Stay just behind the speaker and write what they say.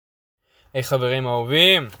היי חברים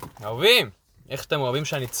אהובים, איך אתם אוהבים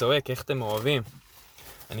שאני צועק, איך אתם אוהבים?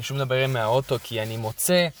 אני שוב מדבר מהאוטו כי אני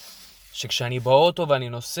מוצא שכשאני באוטו ואני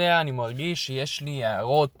נוסע אני מרגיש שיש לי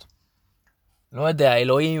הערות. לא יודע,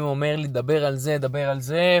 אלוהים אומר לי דבר על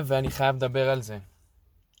זה ואני חייב לדבר על זה.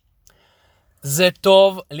 זה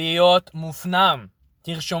טוב להיות מופנם.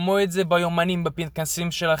 תרשמו את זה ביומנים,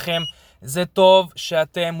 בפנקסים שלכם. זה טוב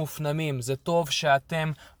שאתם מופנמים, זה טוב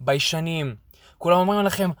שאתם ביישנים. כולם אומרים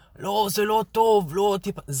לכם, לא, זה לא טוב, לא,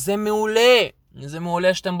 זה מעולה. זה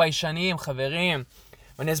מעולה שאתם ביישנים, חברים.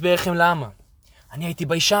 ואני אסביר לכם למה. אני הייתי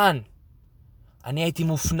ביישן. אני הייתי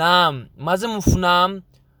מופנם. מה זה מופנם?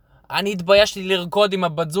 אני התביישתי לרקוד עם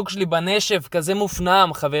הבת זוג שלי בנשף, כזה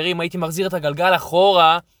מופנם, חברים. הייתי מחזיר את הגלגל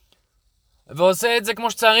אחורה, ועושה את זה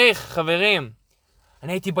כמו שצריך, חברים.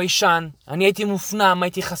 אני הייתי ביישן, אני הייתי מופנם,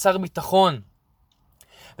 הייתי חסר ביטחון.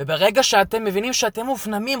 וברגע שאתם מבינים שאתם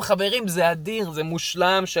מופנמים, חברים, זה אדיר, זה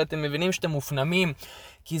מושלם שאתם מבינים שאתם מופנמים,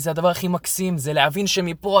 כי זה הדבר הכי מקסים, זה להבין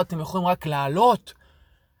שמפה אתם יכולים רק לעלות,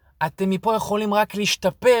 אתם מפה יכולים רק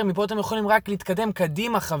להשתפר, מפה אתם יכולים רק להתקדם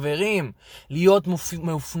קדימה, חברים. להיות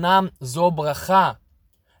מופנם זו ברכה.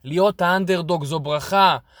 להיות האנדרדוג זו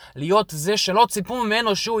ברכה. להיות זה שלא ציפו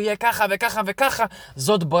ממנו שהוא יהיה ככה וככה וככה,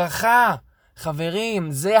 זאת ברכה.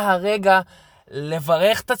 חברים, זה הרגע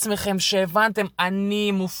לברך את עצמכם שהבנתם,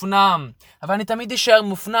 אני מופנם. אבל אני תמיד אשאר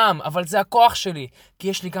מופנם, אבל זה הכוח שלי. כי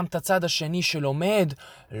יש לי גם את הצד השני שלומד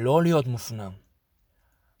לא להיות מופנם.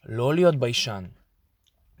 לא להיות ביישן.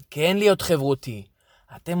 כן להיות חברותי.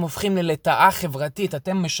 אתם הופכים ללטאה חברתית,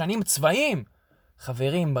 אתם משנים צבעים.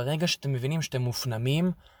 חברים, ברגע שאתם מבינים שאתם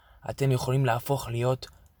מופנמים, אתם יכולים להפוך להיות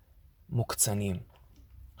מוקצנים.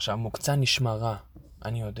 עכשיו, מוקצן נשמע רע,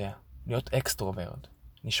 אני יודע. להיות אקסטרוברט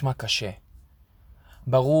נשמע קשה.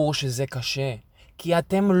 ברור שזה קשה, כי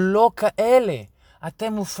אתם לא כאלה.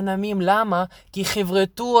 אתם מופנמים, למה? כי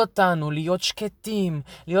חברתו אותנו להיות שקטים,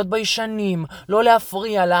 להיות ביישנים, לא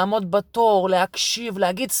להפריע, לעמוד בתור, להקשיב,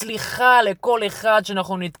 להגיד סליחה לכל אחד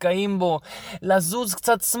שאנחנו נתקעים בו, לזוז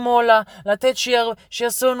קצת שמאלה, לתת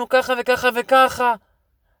שיעשו לנו ככה וככה וככה.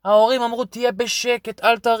 ההורים אמרו, תהיה בשקט,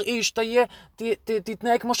 אל תרעיש,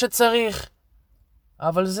 תתנהג כמו שצריך.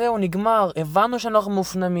 אבל זהו, נגמר, הבנו שאנחנו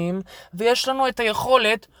מופנמים, ויש לנו את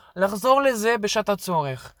היכולת לחזור לזה בשעת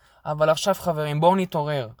הצורך. אבל עכשיו חברים,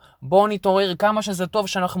 בואו נתעורר כמה שזה טוב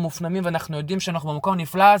שאנחנו מופנמים ואנחנו יודעים שאנחנו במקום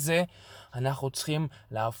נפלא הזה, אנחנו צריכים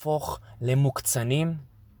להפוך למוקצנים,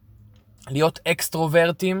 להיות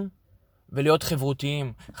אקסטרוברטים ולהיות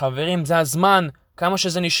חברותיים. חברים, זה הזמן, כמה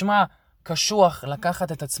שזה נשמע קשוח,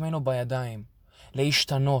 לקחת את עצמנו בידיים,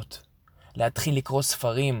 להשתנות, להתחיל לקרוא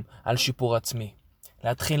ספרים על שיפור עצמי,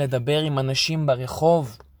 להתחיל לדבר עם אנשים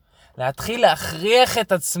ברחוב, להתחיל להכריח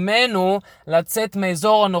את עצמנו לצאת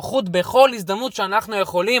מאזור הנוחות בכל הזדמנות שאנחנו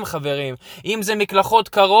יכולים, חברים. אם זה מקלחות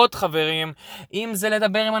קרות, חברים. אם זה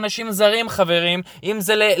לדבר עם אנשים זרים, חברים. אם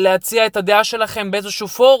זה להציע את הדעה שלכם באיזשהו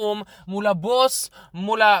פורום, מול הבוס,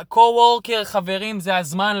 מול הקו-וורקר, חברים. זה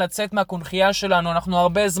הזמן לצאת מהקונחייה שלנו. אנחנו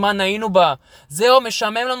הרבה זמן היינו בה. זהו,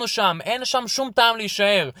 משעמם לנו שם. אין שם שום טעם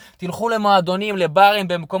להישאר. תלכו למועדונים, לברים,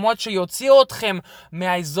 במקומות שיוציאו אתכם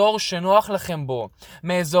מהאזור שנוח לכם בו.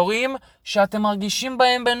 מאזורים שאתם מרגישים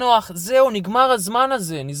בהם בנוח. זהו, נגמר הזמן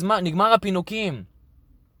הזה, נגמר הפינוקים.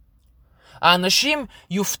 האנשים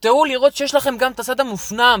יופתעו לראות שיש לכם גם את הצד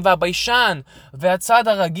המופנם והביישן והצד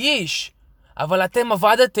הרגיש, אבל אתם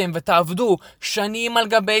עבדתם ותעבדו שנים על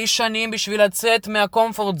גבי שנים בשביל לצאת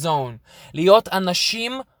מהקומפורט זון. להיות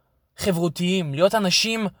אנשים חברותיים, להיות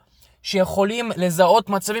אנשים שיכולים לזהות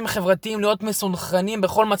מצבים חברתיים, להיות מסונכרנים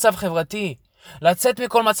בכל מצב חברתי. לצאת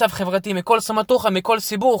מכל מצב חברתי, מכל סמטוחה, מכל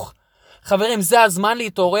סיבוך. חברים, זה הזמן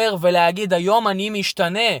להתעורר ולהגיד, היום אני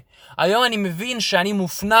משתנה. היום אני מבין שאני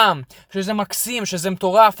מופנם, שזה מקסים, שזה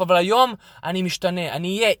מטורף, אבל היום אני משתנה.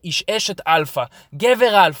 אני אהיה איש אשת אלפא,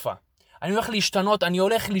 גבר אלפא. אני הולך להשתנות, אני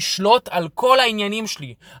הולך לשלוט על כל העניינים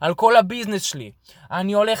שלי, על כל הביזנס שלי.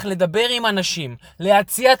 אני הולך לדבר עם אנשים,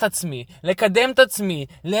 להציע את עצמי, לקדם את עצמי,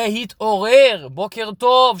 להתעורר. בוקר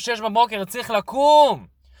טוב, 6 בבוקר, צריך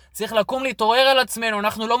לקום. צריך לקום להתעורר על עצמנו,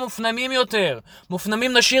 אנחנו לא מופנמים יותר.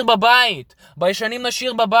 מופנמים נשאיר בבית, ביישנים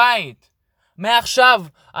נשאיר בבית. מעכשיו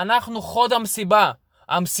אנחנו חוד המסיבה.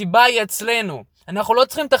 המסיבה היא אצלנו. אנחנו לא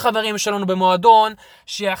צריכים את החברים שלנו במועדון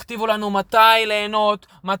שיכתיבו לנו מתי ליהנות,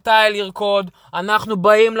 מתי לרקוד. אנחנו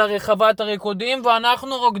באים לרחבת הריקודים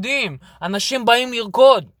ואנחנו רוקדים. אנשים באים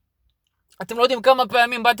לרקוד. אתם לא יודעים כמה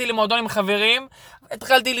פעמים באתי למועדון עם חברים,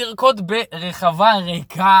 התחלתי לרקוד ברחבה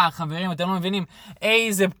ריקה, חברים, אתם לא מבינים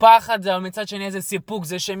איזה פחד זה, אבל מצד שני איזה סיפוק,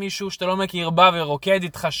 זה שמישהו שאתה לא מכיר בא ורוקד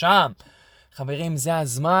איתך שם. חברים, זה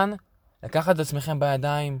הזמן לקחת את עצמכם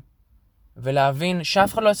בידיים ולהבין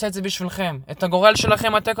שאף אחד לא עושה את זה בשבילכם. את הגורל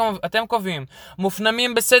שלכם אתם קובעים.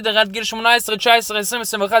 מופנמים בסדר עד גיל 18, 19, 20,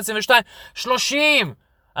 21, 22, 30.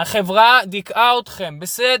 החברה דיכאה אתכם,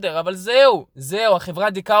 בסדר, אבל זהו, החברה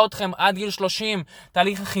דיכאה אתכם עד גיל 30,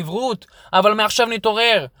 תהליך החברות, אבל מעכשיו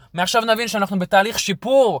נתעורר, מעכשיו נבין שאנחנו בתהליך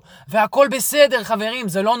שיפור, והכל בסדר, חברים,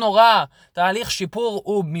 זה לא נורא. תהליך שיפור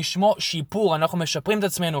הוא משמו שיפור, אנחנו משפרים את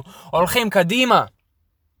עצמנו, הולכים קדימה.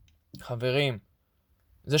 חברים,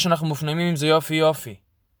 זה שאנחנו מופנמים זה יופי,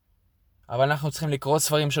 אבל אנחנו צריכים לקרוא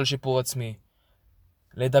ספרים של שיפור עצמי,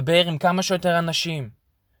 לדבר עם כמה שיותר אנשים,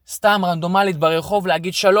 סתם רנדומלית ברחוב,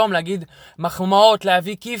 להגיד שלום, להגיד מחמאות,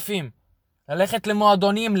 להביא כיפים, ללכת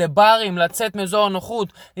למועדונים, לברים, לצאת מאזור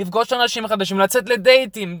הנוחות, לפגוש אנשים חדשים, לצאת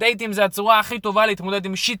לדייטים. דייטים זה הצורה הכי טובה להתמודד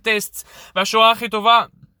עם שיט טסט, והשורה הכי טובה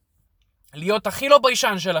להיות הכי לא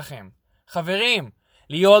ביישן שלכם. חברים,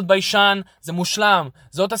 להיות ביישן זה מושלם.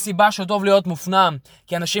 זאת הסיבה שטוב להיות מופנם.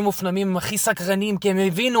 כי אנשים מופנמים הם הכי סקרנים, כי הם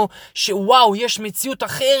הבינו שוואו, יש מציאות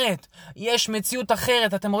אחרת. יש מציאות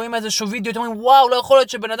אחרת. אתם רואים איזשהו וידאו, אתם אומרים, וואו, לא יכול להיות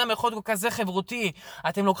שבן אדם יכול להיות כזה חברותי.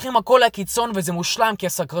 אתם לוקחים הכל לקיצון וזה מושלם, כי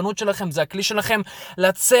הסקרנות שלכם זה הכלי שלכם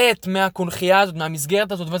לצאת מהקונחייה הזאת,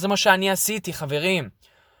 מהמסגרת הזאת, וזה מה שאני עשיתי, חברים.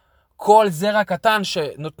 כל זרע קטן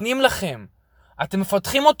שנותנים לכם, אתם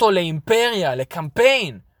מפתחים אותו לאימפריה,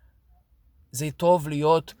 לקמפיין. זה טוב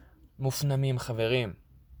להיות מופנמים, חברים.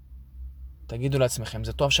 תגידו לעצמכם,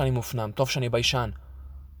 זה טוב שאני מופנם, טוב שאני ביישן.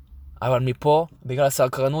 אבל מפה, בגלל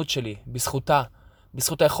הסקרנות שלי,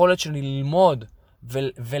 בזכות היכולת שלי ללמוד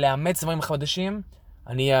ולאמץ דברים חדשים,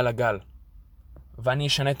 אני אהיה על הגל. ואני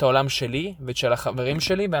אשנה את העולם שלי ואת של החברים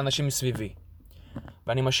שלי ואנשים מסביבי.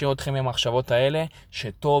 ואני משאיר אתכם עם המחשבות האלה,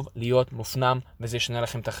 שטוב להיות מופנם וזה ישנה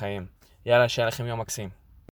לכם את החיים. יאללה, שיהיה לכם יום מקסים.